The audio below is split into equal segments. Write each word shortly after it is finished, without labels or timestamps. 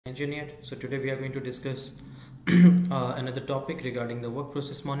Engineer. So today we are going to discuss another topic regarding the work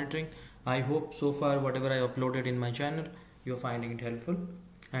process monitoring. I hope so far whatever I uploaded in my channel you're finding it helpful,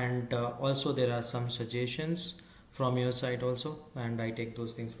 and also there are some suggestions from your side also, and I take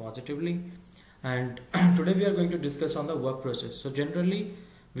those things positively. And today we are going to discuss on the work process. So generally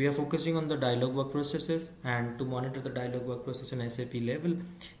we are focusing on the dialog work processes, and to monitor the dialog work process in SAP level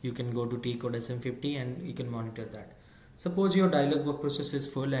you can go to T code SM50 and you can monitor that. Suppose your dialog work process is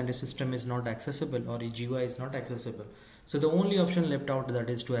full and the system is not accessible or a GUI is not accessible. So the only option left out that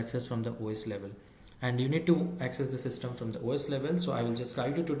is to access from the OS level, and you need to access the system from the OS level. So I will just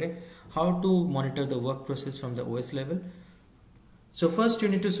guide you today how to monitor the work process from the OS level. So first you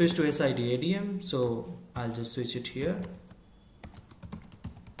need to switch to SID ADM. So I'll just switch it here.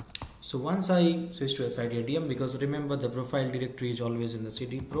 So once I switch to SID ADM, because remember the profile directory is always in the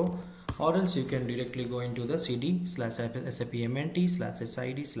CD Pro, or else you can directly go into the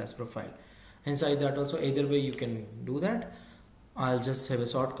cd/sapmnt/sid/profile. Inside that also, either way you can do that. I'll just have a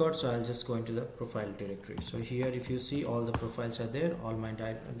shortcut, so I'll just go into the profile directory. So here if you see, all the profiles are there, all my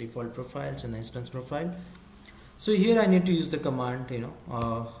default profiles and the instance profile. So here I need to use the command,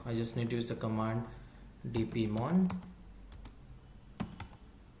 I just need to use the command DPMON.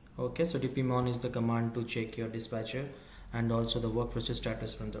 Okay, so DPMON is the command to check your dispatcher and also the work process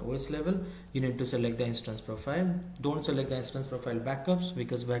status from the OS level. You need to select the instance profile. Don't select the instance profile backups,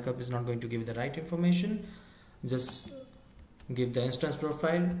 because backup is not going to give the right information. Just give the instance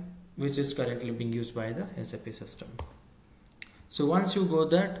profile which is currently being used by the SAP system. So once you go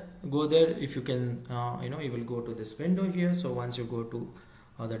there, if you can, you will go to this window here. So once you go to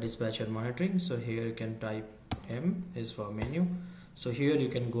the dispatcher monitoring, so here you can type M is for menu. So here you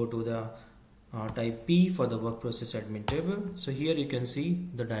can go to the type P for the work process admin table. So here you can see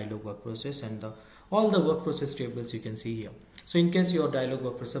the dialog work process and all the work process tables you can see here. So in case your dialog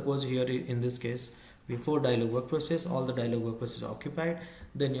work process, suppose here in this case before dialog work process, all the dialog work process are occupied,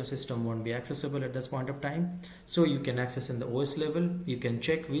 then your system won't be accessible at this point of time. So you can access in the OS level. You can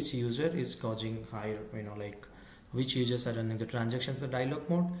check which user is causing higher, like which users are running the transactions in the dialog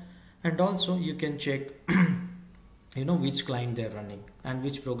mode, and also you can check which client they are running and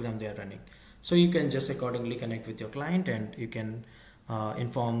which program they are running. So you can just accordingly connect with your client, and you can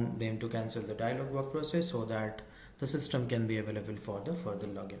inform them to cancel the dialog work process so that the system can be available for the further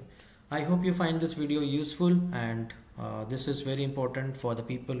login. I hope you find this video useful, and this is very important for the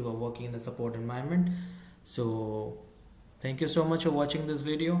people who are working in the support environment. So thank you so much for watching this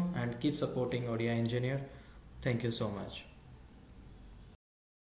video, and keep supporting Odia Engineer. Thank you so much.